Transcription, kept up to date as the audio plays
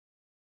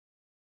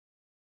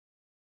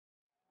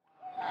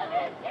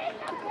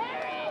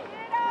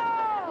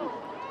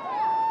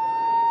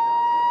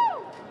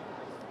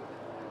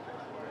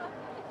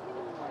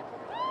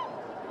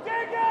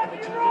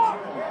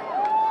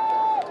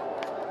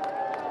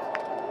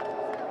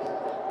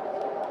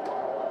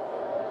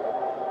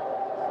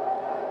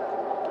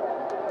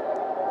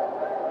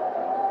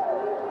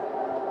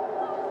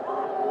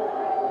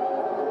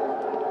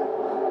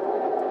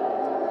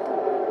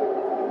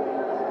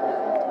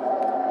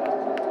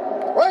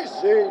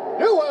Lindsay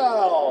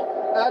Newell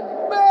and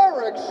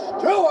Merrick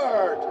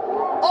Stewart.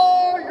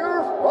 Are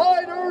your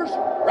fighters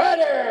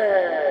ready?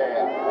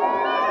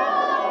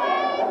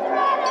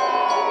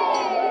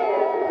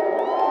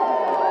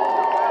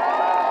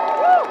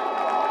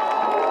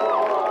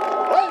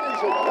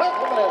 Ladies and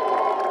gentlemen,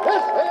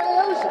 this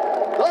is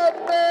the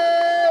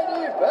main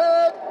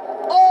event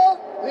of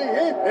the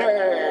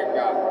evening.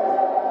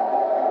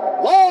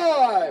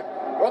 Live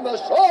from the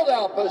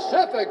sold-out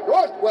Pacific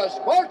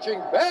Northwest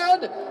Marching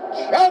Band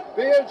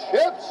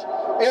Championships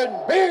in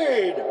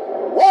Mead,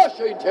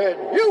 Washington,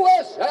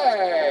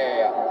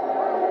 USA.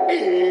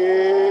 It's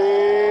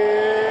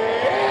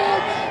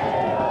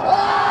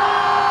time!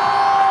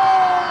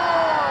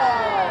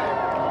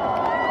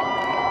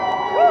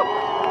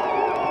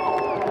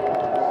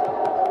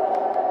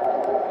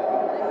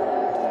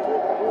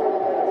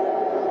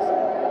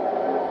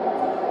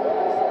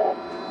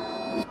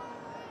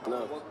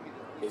 Look,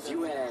 if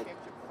you had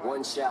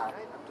one shot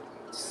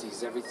to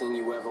seize everything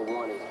you ever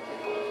wanted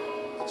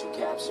that you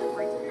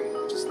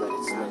captured, just let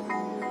it slip.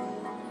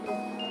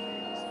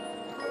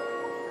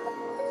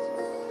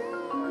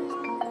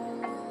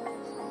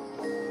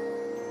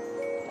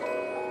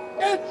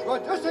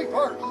 Introducing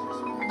first,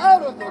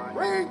 out of the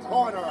green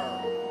corner,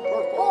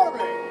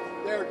 performing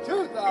their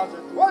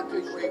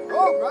 2023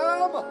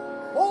 program,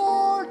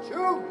 More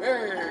to Me,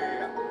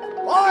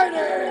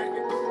 fighting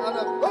out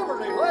of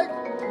Liberty Lake,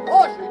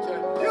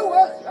 Washington,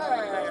 USA,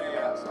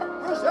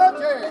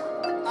 presenting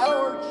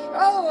our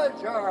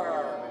challenger,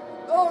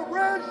 the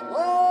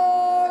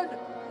Ridgeline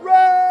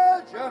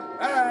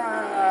Regiment.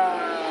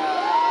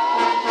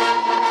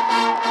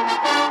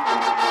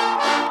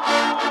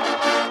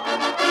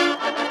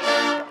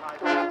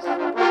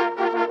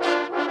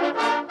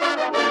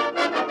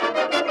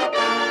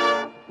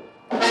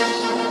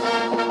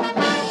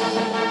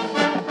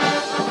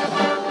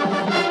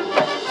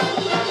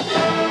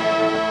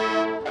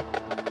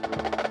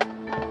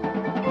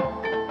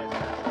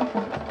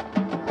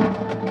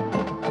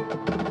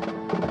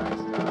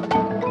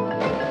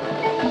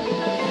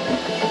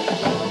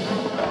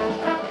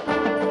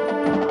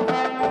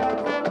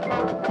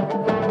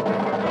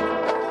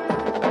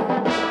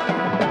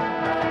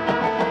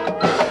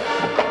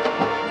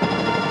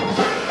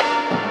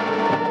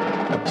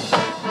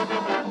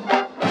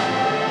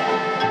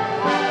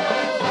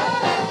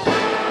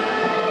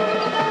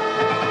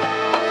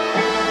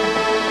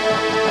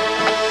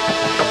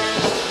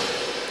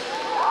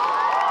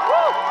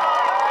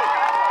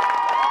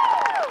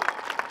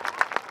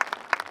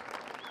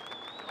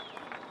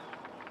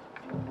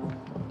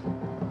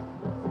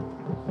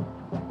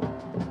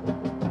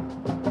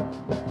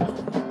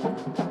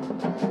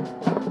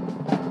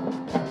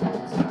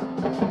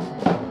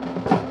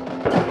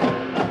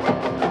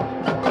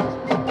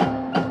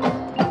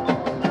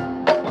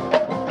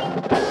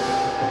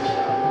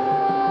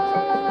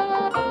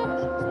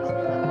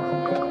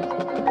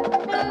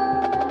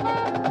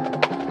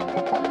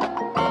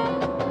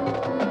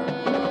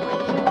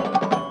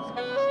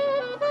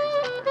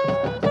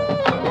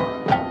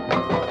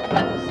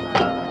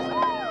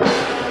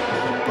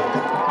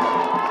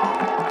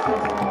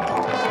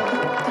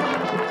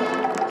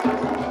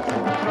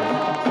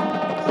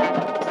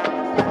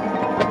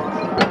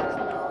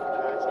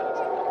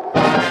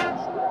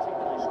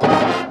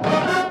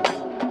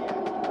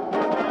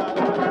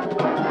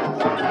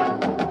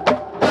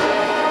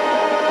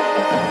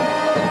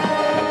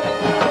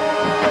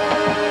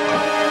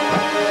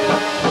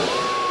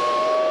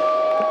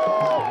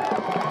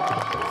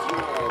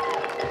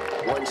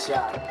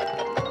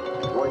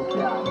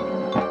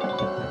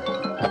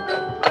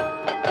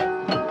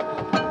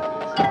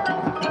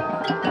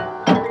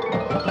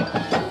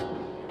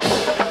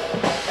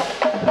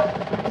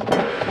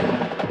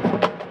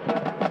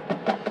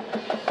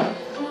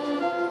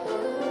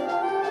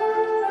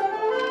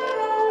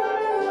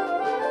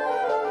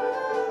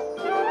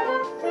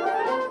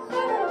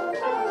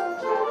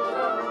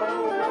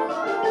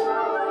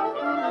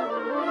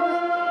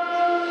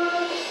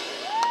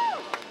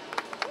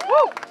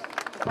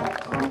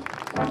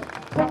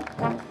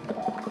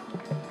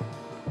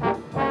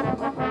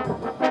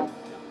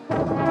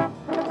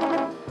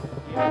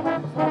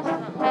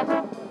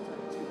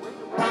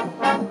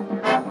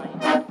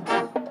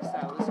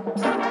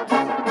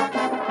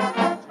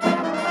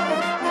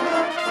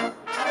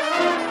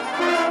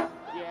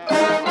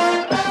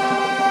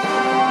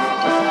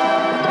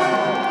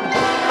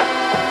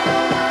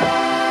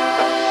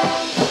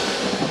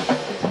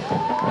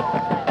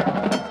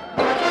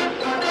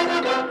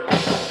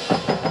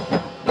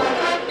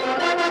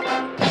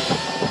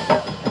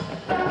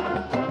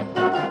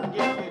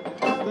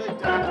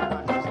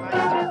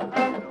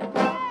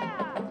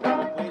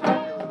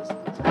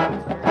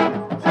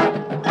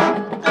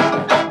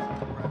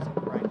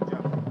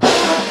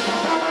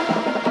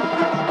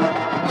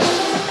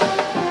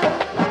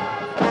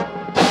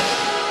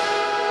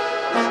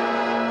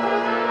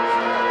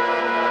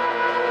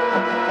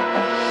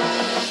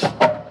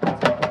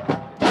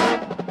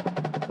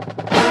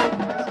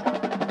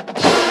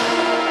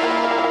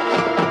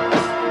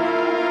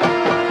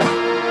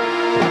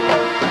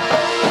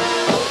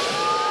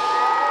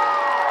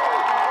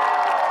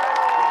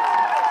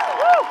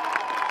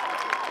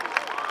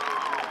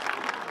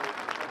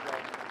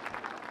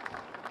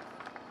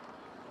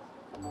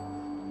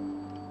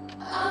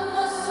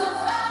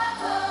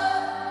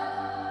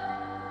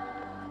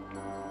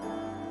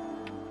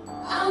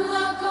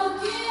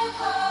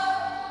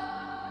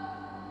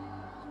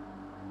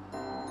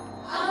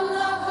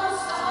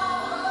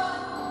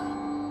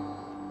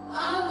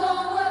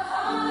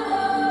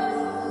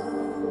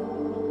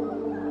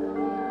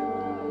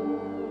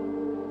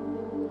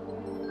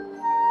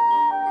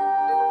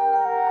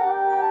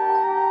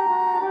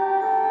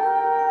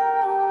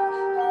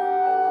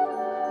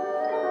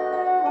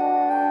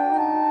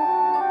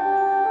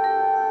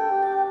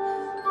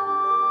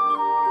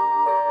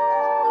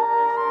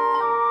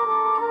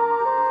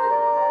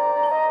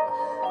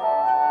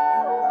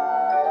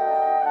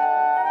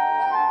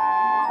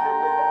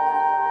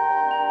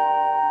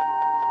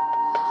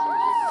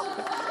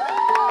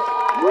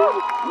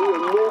 me or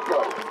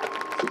nobody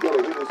to get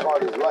a hit as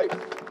hard as life.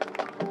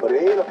 But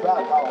it ain't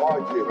about how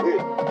hard you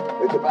hit.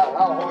 It's about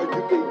how hard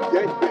you can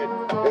get hit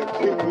and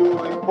keep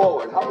moving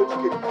forward. How much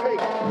you can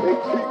take and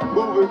keep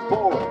moving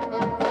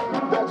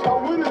forward. That's how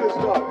winning is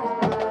done.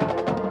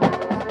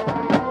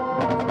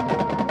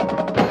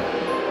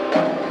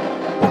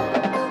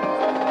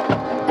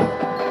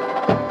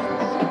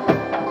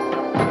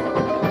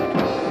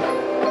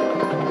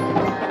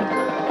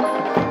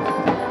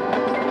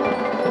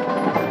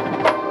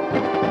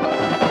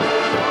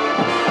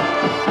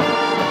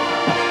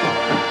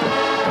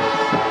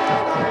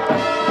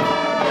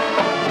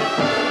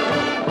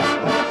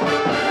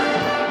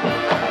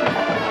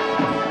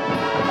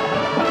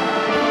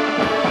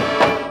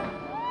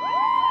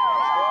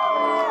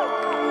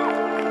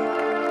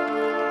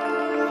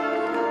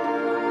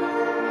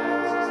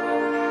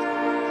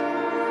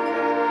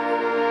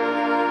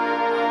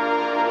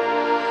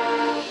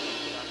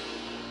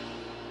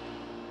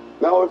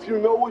 Now, if you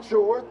know what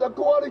you're worth, now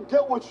go out and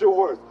get what you're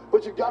worth.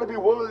 But you gotta be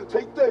willing to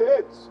take the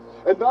hits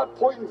and not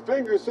pointing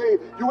fingers saying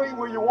you ain't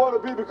where you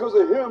want to be because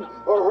of him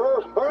or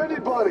her or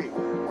anybody.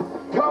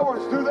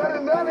 Cowards do that,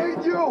 and that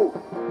ain't you.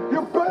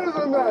 You're better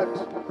than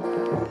that.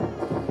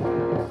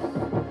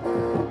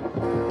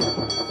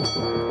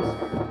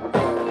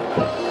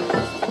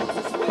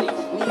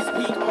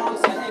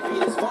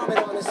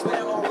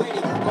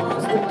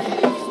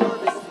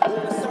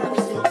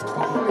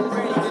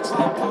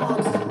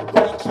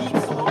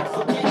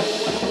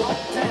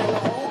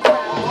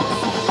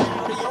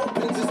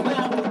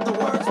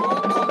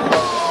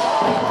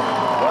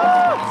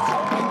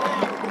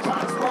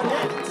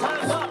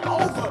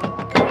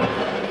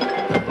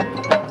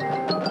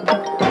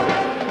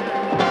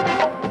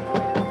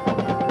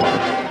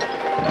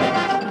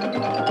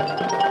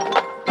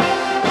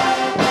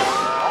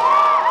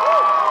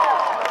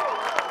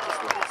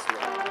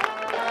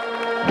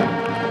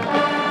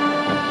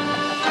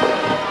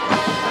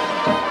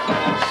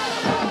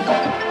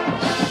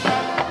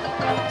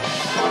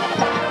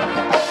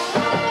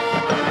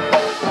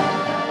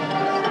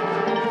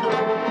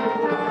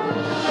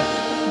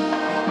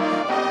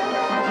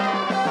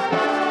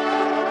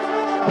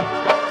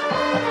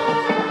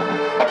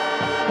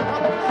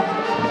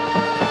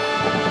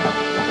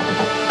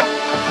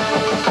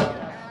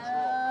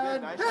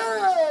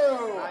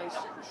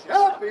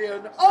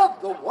 Champion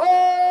of the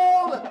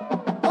world,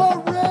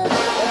 the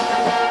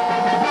Ridgeline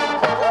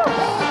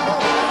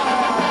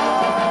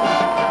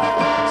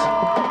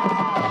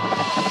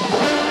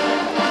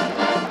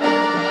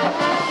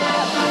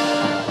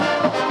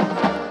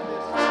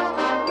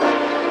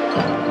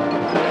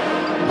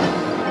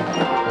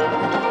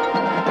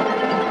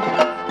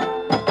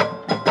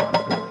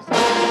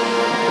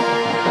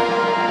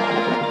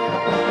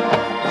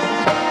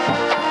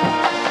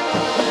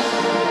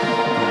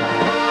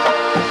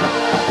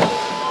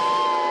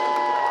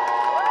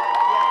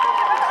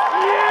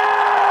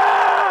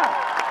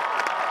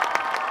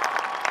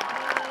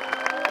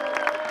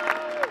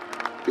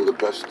You're the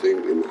best thing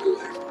in my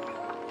life.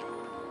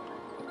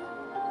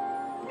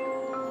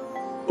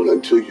 But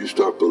until you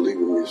start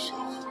believing in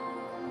yourself,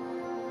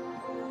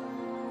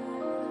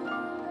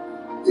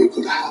 you ain't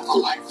gonna have a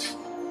life.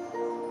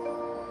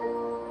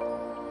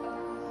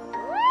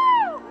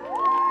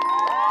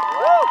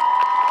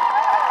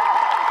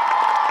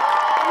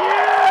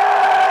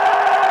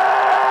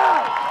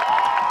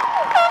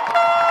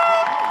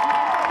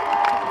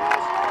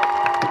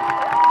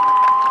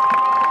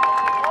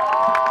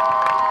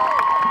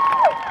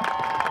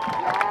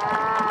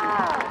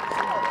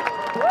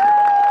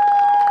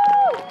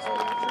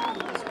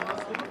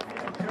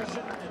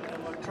 Percussion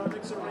and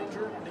electronics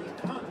arranger Mead.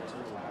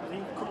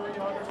 Lead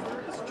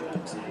choreographer is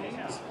James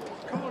Hayes.